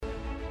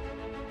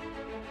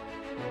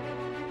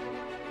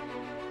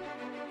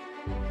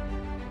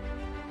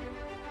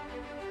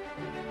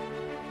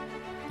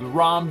The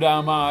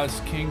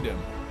Ramdama's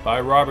Kingdom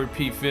by Robert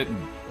P.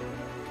 Fitton.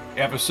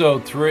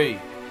 Episode 3.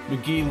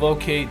 McGee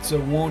locates a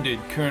wounded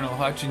Colonel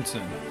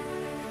Hutchinson.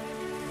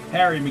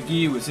 Harry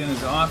McGee was in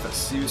his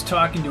office. He was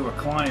talking to a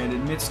client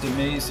amidst a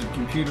maze of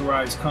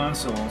computerized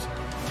consoles,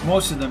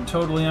 most of them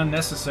totally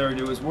unnecessary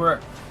to his work,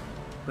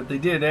 but they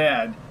did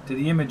add to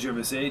the image of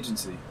his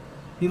agency.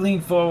 He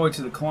leaned forward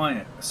to the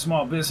client, a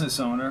small business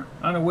owner,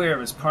 unaware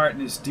of his part in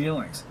his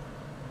dealings.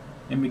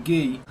 And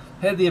McGee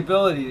had the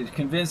ability to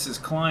convince his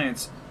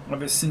clients of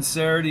his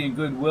sincerity and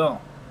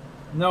goodwill.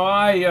 "No,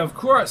 I, of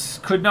course,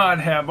 could not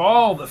have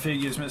all the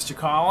figures, Mr.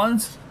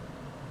 Collins,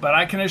 but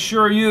I can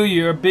assure you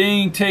you're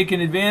being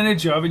taken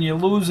advantage of and you're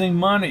losing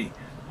money.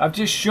 I've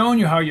just shown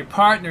you how your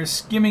partner is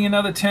skimming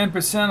another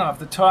 10% off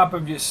the top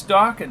of your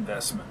stock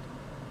investment."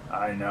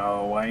 I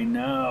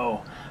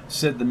know,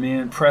 said the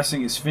man,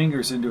 pressing his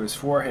fingers into his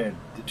forehead.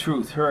 The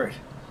truth hurt.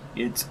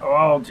 "It's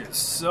all just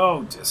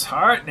so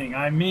disheartening.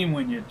 I mean,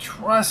 when you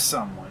trust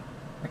someone."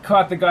 I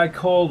caught the guy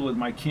cold with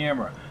my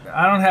camera.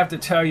 I don't have to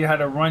tell you how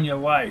to run your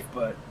life,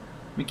 but...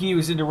 McGee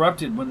was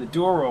interrupted when the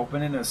door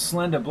opened and a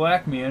slender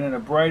black man in a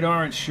bright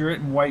orange shirt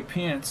and white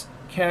pants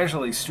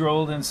casually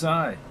strolled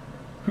inside.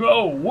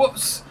 "Oh,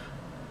 whoops,"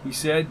 he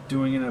said,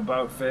 doing an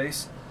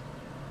about-face.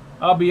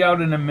 "I'll be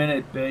out in a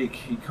minute, Bake,"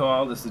 he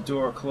called as the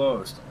door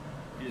closed.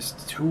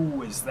 "Just who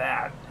was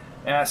that?"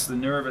 asked the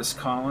nervous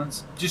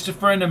Collins. "Just a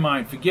friend of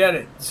mine, forget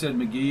it," said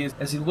McGee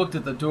as he looked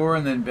at the door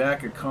and then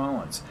back at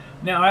Collins.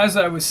 "Now, as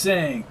I was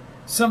saying,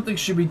 something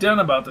should be done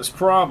about this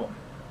problem."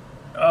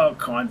 "I'll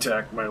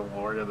contact my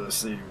lawyer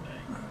this evening,"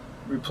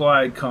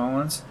 replied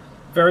Collins.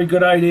 "Very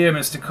good idea,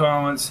 Mr.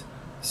 Collins,"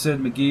 said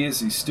McGee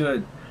as he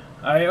stood.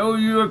 "I owe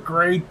you a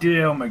great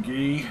deal,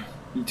 McGee,"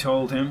 he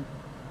told him.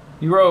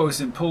 He rose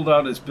and pulled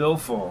out his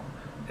billfold.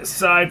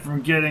 "Aside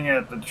from getting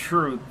at the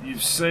truth,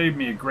 you've saved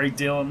me a great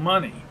deal of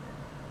money."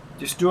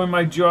 "Just doing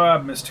my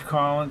job, Mr.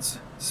 Collins,"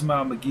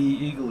 smiled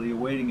McGee, eagerly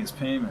awaiting his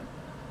payment.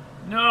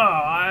 "No,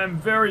 I'm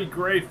very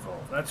grateful.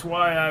 That's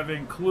why I've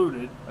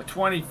included a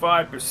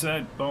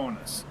 25%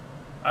 bonus."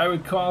 "I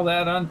would call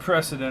that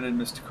unprecedented,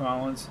 Mr.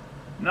 Collins."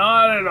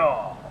 "Not at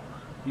all,"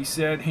 he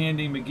said,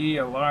 handing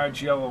McGee a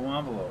large yellow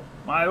envelope.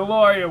 "My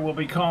lawyer will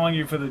be calling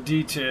you for the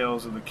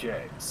details of the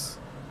case."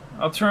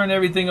 "I'll turn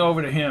everything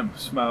over to him,"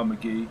 smiled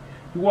McGee.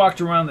 He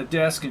walked around the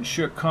desk and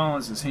shook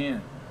Collins'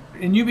 hand.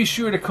 "And you be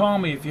sure to call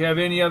me if you have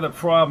any other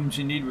problems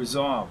you need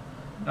resolved.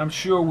 I'm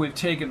sure we've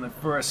taken the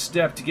first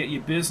step to get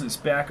your business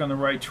back on the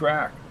right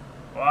track."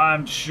 "Well,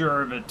 I'm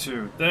sure of it,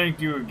 too.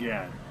 Thank you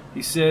again,"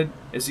 he said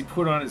as he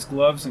put on his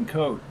gloves and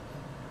coat.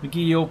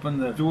 McGee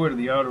opened the door to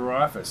the outer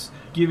office,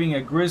 giving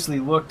a grisly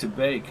look to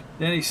Bake.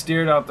 Then he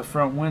stared out the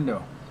front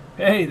window.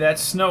 "Hey, that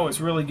snow is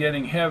really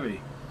getting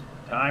heavy."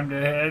 "Time to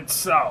head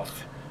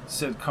south,"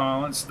 said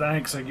Collins.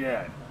 "Thanks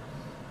again."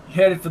 He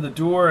headed for the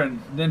door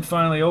and then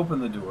finally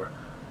opened the door.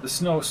 The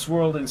snow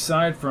swirled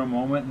inside for a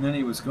moment and then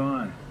he was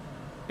gone.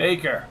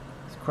 "Baker,"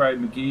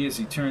 cried McGee as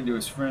he turned to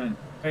his friend.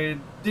 "I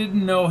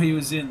didn't know he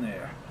was in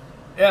there."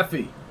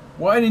 "Effie,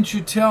 why didn't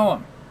you tell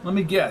him? Let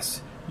me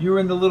guess, you were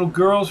in the little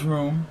girl's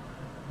room.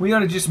 We ought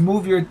to just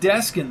move your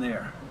desk in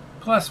there.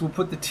 Plus, we'll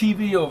put the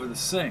TV over the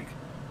sink."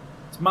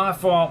 "It's my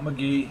fault,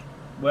 McGee."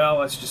 "Well,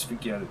 let's just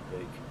forget it,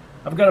 Bake.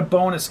 I've got a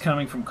bonus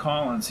coming from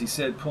Collins," he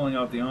said, pulling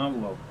out the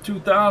envelope.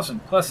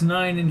 2,000 plus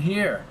 9 in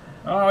here."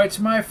 "Oh, it's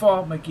my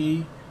fault,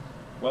 McGee."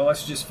 "Well,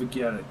 let's just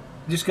forget it.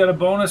 I just got a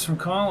bonus from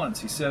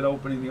Collins," he said,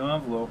 opening the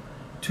envelope.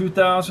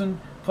 2,000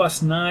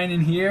 plus 9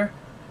 in here?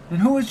 And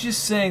who was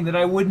just saying that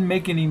I wouldn't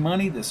make any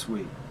money this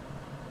week?"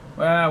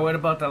 "Well, what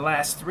about the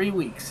last 3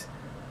 weeks?"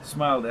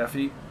 smiled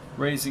Effie,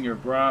 raising her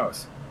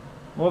brows.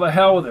 "Well, the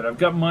hell with it. I've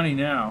got money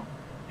now."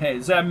 "Hey,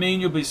 does that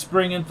mean you'll be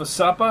springing for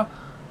supper?"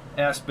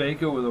 asked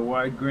Baker with a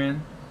wide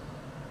grin.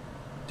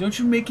 "Don't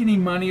you make any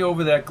money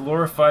over that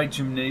glorified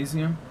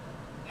gymnasium?"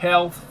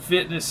 "Health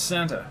Fitness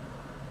Center,"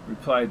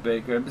 replied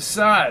Baker. "And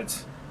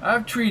besides,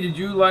 I've treated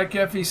you, like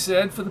Effie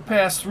said, for the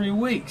past 3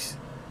 weeks.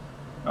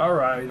 All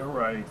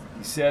right,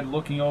 he said,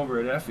 looking over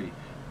at Effie.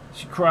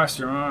 She crossed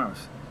her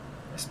arms.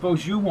 "I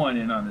suppose you want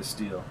in on this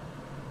deal."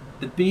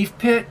 "The beef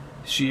pit?"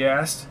 she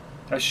asked.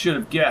 "I should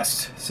have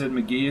guessed," said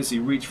McGee as he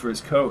reached for his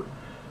coat.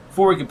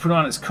 Before he could put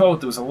on his coat,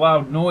 there was a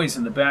loud noise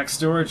in the back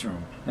storage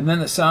room, and then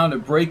the sound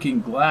of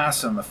breaking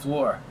glass on the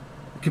floor.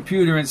 The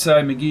computer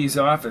inside McGee's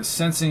office,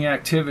 sensing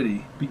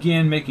activity,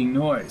 began making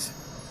noise.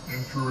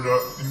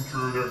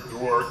 Intruder,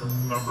 door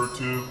number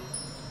 2.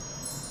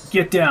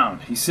 "Get down,"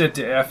 he said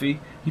to Effie.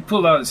 He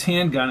pulled out his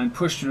handgun and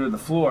pushed her to the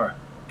floor.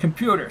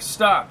 "Computer,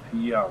 stop,"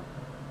 he yelled.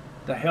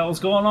 "The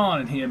hell's going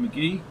on in here,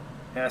 McGee?"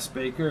 asked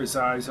Baker, his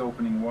eyes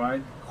opening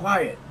wide.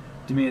 "Quiet,"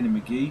 demanded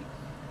McGee.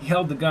 He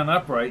held the gun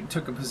upright and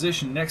took a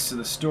position next to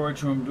the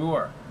storage room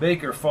door.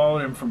 Baker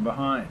followed him from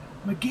behind.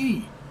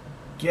 "McGee!"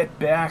 "Get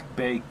back,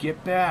 Bake,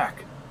 get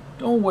back."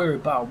 "Don't worry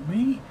about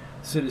me,"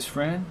 said his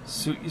friend.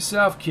 "Suit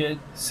yourself, kid,"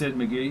 said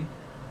McGee.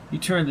 He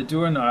turned the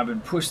doorknob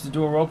and pushed the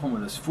door open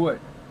with his foot.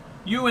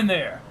 "You in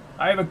there!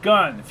 I have a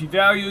gun. If you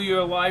value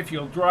your life,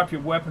 you'll drop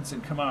your weapons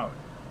and come out."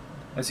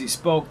 As he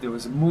spoke, there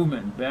was a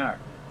movement in back.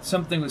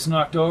 Something was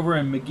knocked over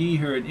and McGee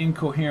heard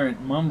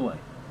incoherent mumbling.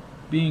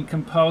 Being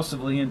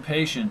compulsively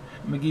impatient,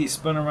 McGee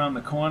spun around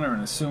the corner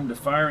and assumed a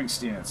firing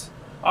stance.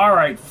 "All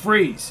right,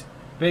 freeze!"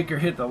 Baker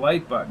hit the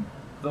light button.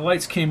 The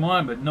lights came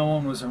on, but no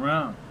one was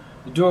around.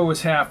 The door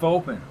was half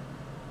open,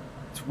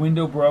 its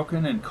window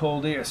broken, and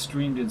cold air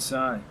streamed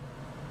inside.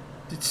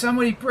 "Did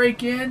somebody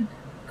break in?"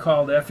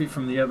 called Effie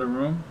from the other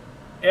room.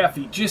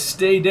 "Effie, just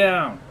stay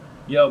down!"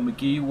 yelled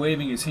McGee,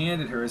 waving his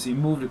hand at her as he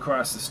moved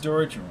across the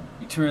storage room.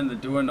 He turned the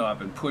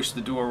doorknob and pushed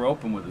the door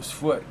open with his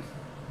foot.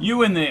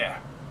 "You in there!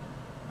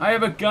 I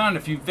have a gun.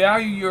 If you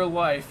value your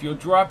life, you'll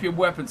drop your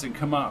weapons and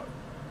come out."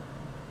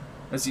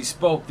 As he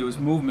spoke, there was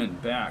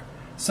movement back.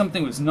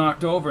 Something was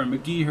knocked over and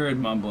McGee heard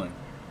mumbling.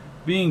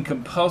 Being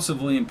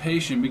compulsively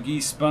impatient,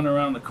 McGee spun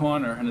around the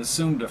corner and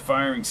assumed a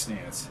firing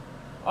stance.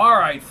 "All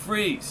right,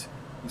 freeze!"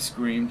 he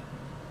screamed.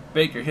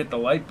 Baker hit the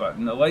light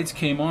button. The lights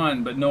came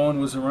on, but no one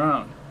was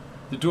around.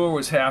 The door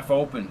was half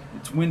open,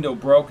 its window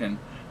broken,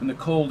 and the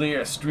cold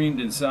air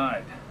streamed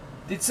inside.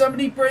 "Did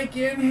somebody break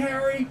in,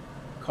 Harry?"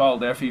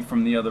 called Effie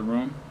from the other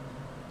room.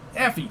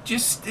 "Effie,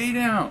 just stay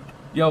down!"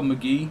 yelled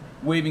McGee,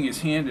 waving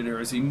his hand at her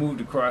as he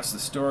moved across the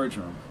storage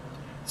room.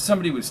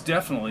 Somebody was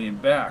definitely in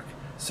back.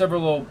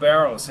 Several old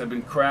barrels had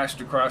been crashed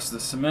across the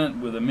cement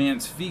with a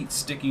man's feet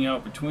sticking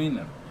out between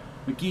them.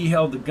 McGee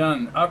held the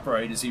gun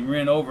upright as he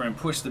ran over and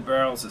pushed the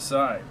barrels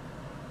aside.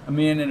 A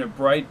man in a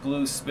bright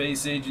blue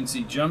space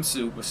agency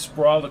jumpsuit was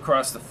sprawled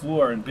across the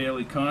floor and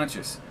barely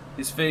conscious.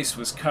 His face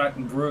was cut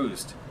and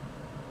bruised.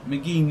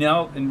 McGee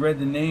knelt and read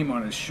the name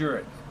on his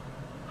shirt.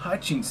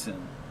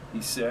 "Hutchinson," he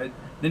said.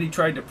 Then he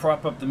tried to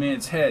prop up the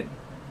man's head.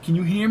 "Can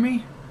you hear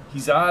me?"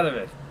 "He's out of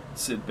it,"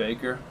 said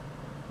Baker.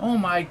 "Oh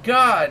my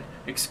God!"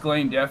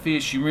 exclaimed Effie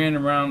as she ran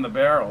around the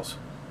barrels.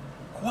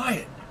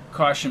 "Quiet!"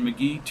 cautioned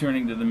McGee,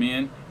 turning to the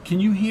man. "Can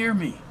you hear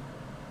me?"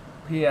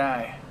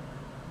 "P.I."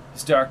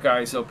 His dark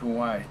eyes opened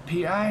wide.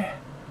 "P.I.?"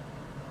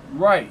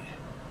 "Right,"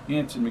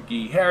 answered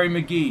McGee. "Harry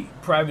McGee,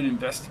 private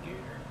investigator."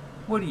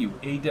 "What are you,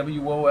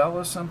 AWOL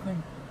or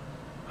something?"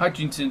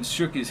 Hutchinson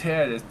shook his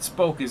head and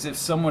spoke as if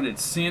someone had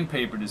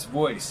sandpapered his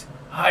voice.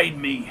 "Hide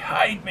me!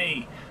 Hide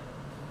me!"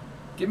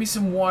 "Get me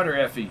some water,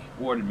 Effie,"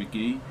 ordered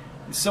McGee.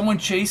 "Is someone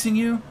chasing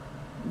you?"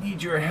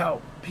 "Need your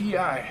help.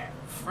 P.I.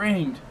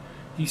 Framed,"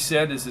 he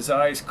said as his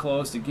eyes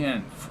closed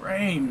again.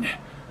 "Framed."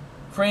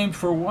 "Framed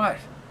for what?"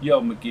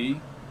 yelled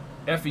McGee.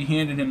 Effie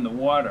handed him the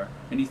water,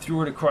 and he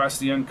threw it across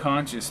the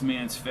unconscious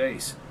man's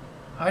face.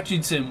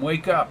 "Hutchinson,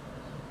 wake up!"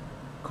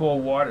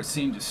 Cold water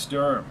seemed to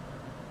stir him.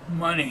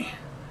 "Money.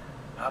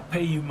 I'll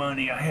pay you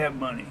money. I have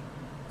money,"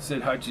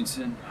 said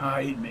Hutchinson.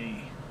 "Hide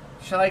me."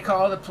 "Shall I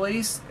call the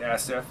police?"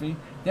 asked Effie.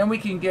 "Then we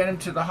can get him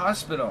to the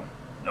hospital."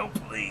 "No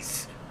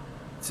police,"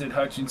 said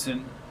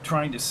Hutchinson,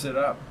 trying to sit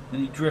up. Then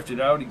he drifted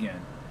out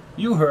again.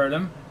 "You heard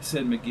him,"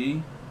 said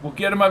McGee. "We'll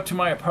get him up to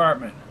my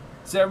apartment."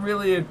 "Is that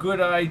really a good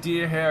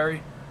idea,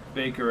 Harry?"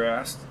 Baker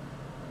asked.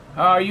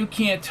 "Oh, you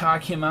can't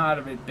talk him out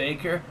of it,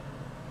 Baker."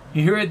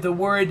 "He heard the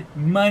word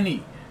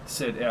money,"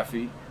 said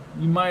Effie.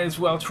 "You might as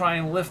well try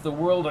and lift the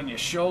world on your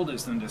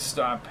shoulders than to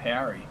stop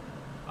Harry."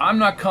 "I'm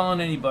not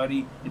calling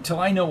anybody until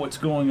I know what's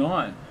going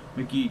on,"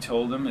 McGee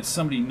told him as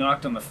somebody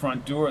knocked on the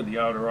front door of the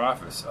outer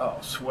office. "Oh,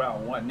 swell,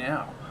 what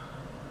now?"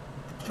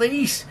 "The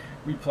police,"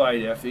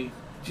 replied Effie.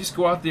 "Just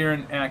go out there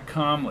and act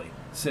calmly,"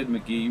 said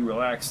McGee,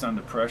 relaxed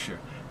under pressure.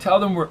 "Tell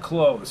them we're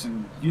closed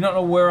and you don't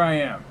know where I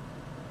am."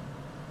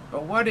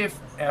 "But what if—"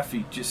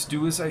 "Effie, just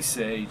do as I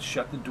say.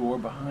 Shut the door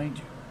behind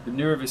you." The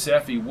nervous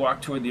Effie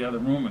walked toward the other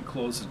room and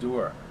closed the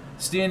door.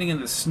 Standing in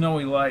the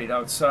snowy light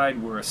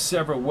outside were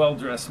several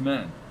well-dressed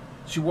men.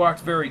 She walked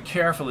very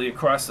carefully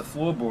across the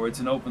floorboards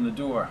and opened the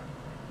door.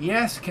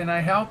 "Yes, can I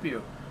help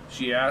you?"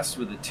 she asked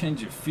with a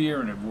tinge of fear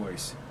in her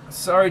voice.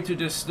 "Sorry to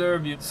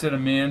disturb you," said a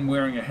man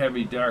wearing a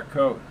heavy dark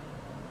coat.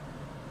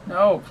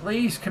 "No,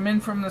 please, come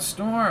in from the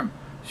storm,"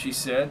 she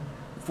said.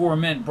 The four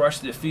men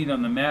brushed their feet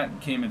on the mat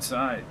and came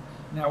inside.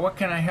 "Now, what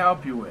can I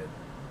help you with?"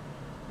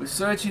 "We're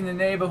searching the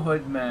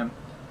neighborhood, ma'am,"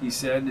 he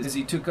said as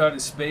he took out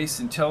his Space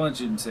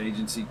Intelligence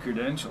Agency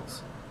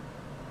credentials.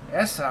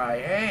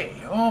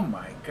 "SIA? Oh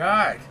my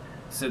God,"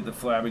 said the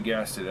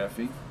flabbergasted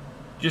Effie.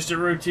 "Just a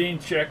routine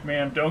check,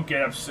 ma'am. Don't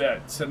get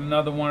upset," said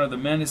another one of the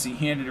men as he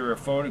handed her a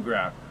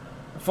photograph.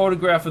 A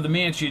photograph of the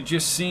man she had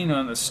just seen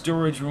on the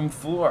storage room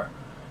floor.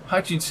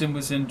 Hutchinson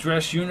was in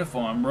dress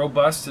uniform,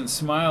 robust and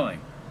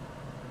smiling.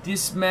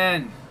 "This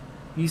man,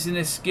 he's an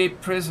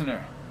escaped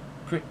prisoner."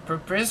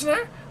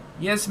 Prisoner?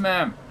 "Yes,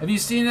 ma'am. Have you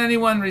seen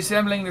anyone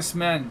resembling this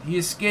man? He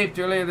escaped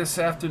earlier this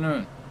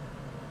afternoon."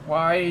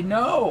 "Why,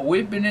 no.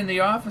 We've been in the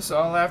office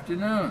all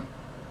afternoon."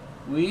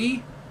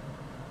 "We?"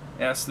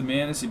 asked the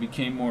man as he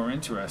became more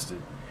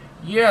interested.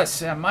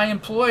 "Yes, my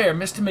employer,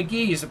 Mr.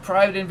 McGee, is a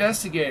private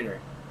investigator."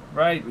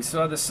 "Right, we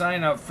saw the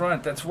sign out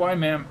front. That's why,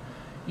 ma'am.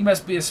 You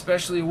must be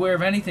especially aware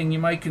of anything you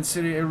might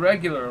consider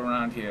irregular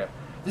around here.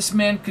 This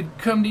man could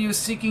come to you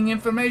seeking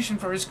information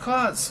for his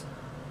cause."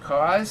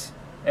 "Cause?"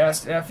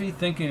 asked Effie,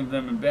 thinking of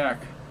them in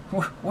back.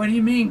 "What do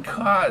you mean,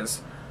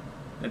 cause?"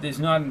 "That is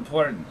not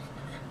important.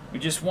 We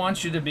just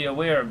want you to be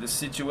aware of the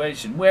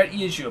situation. Where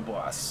is your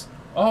boss?"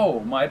 "Oh,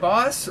 my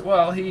boss?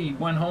 Well, he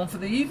went home for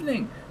the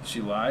evening,"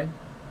 she lied.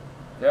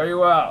 "Very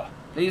well.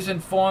 Please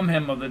inform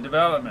him of the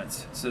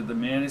developments," said the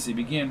man as he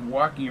began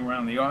walking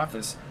around the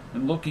office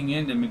and looking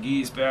into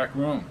McGee's back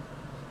room.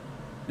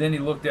 Then he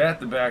looked at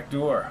the back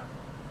door.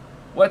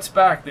 "What's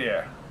back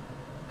there?"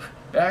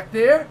 "Back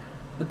there?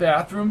 The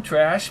bathroom,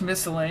 trash,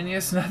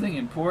 miscellaneous, nothing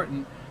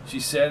important," she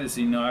said as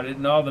he nodded,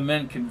 and all the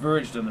men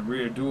converged on the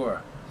rear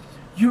door.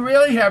 "You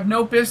really have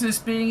no business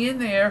being in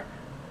there."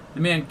 The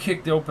man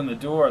kicked open the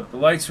door. The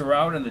lights were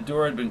out and the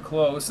door had been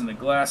closed and the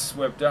glass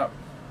swept up.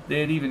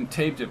 They had even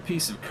taped a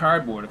piece of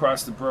cardboard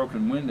across the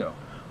broken window.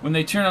 When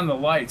they turned on the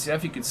lights,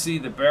 Effie could see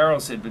the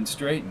barrels had been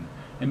straightened,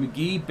 and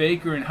McGee,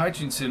 Baker, and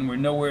Hutchinson were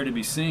nowhere to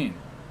be seen.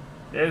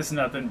 "There's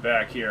nothing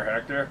back here,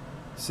 Hector,"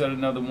 said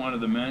another one of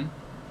the men.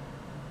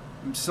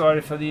 "I'm sorry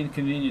for the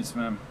inconvenience,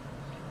 ma'am."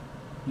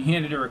 He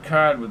handed her a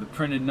card with a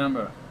printed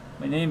number.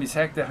 "My name is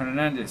Hector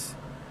Hernandez.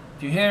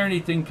 If you hear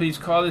anything, please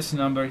call this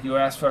number. You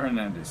ask for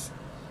Hernandez."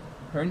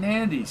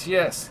 "Hernandez,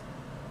 yes.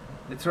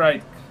 That's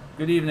right.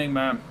 Good evening,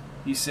 ma'am,"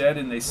 he said,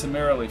 and they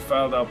summarily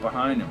filed out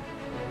behind him.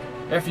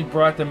 Effie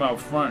brought them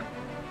out front.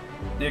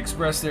 They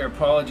expressed their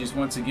apologies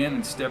once again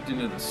and stepped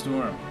into the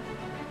storm.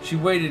 She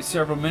waited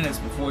several minutes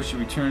before she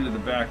returned to the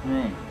back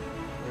room.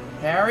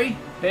 "Harry?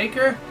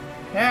 Baker?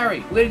 Harry,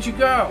 where did you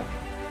go?"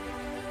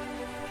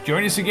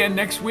 Join us again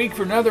next week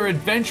for another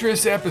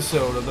adventurous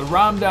episode of the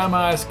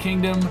Ramdama's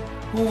Kingdom.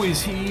 Who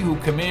is he who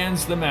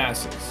commands the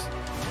masses?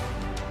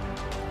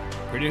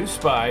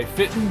 Produced by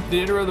Fitton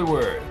Theater of the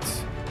Words.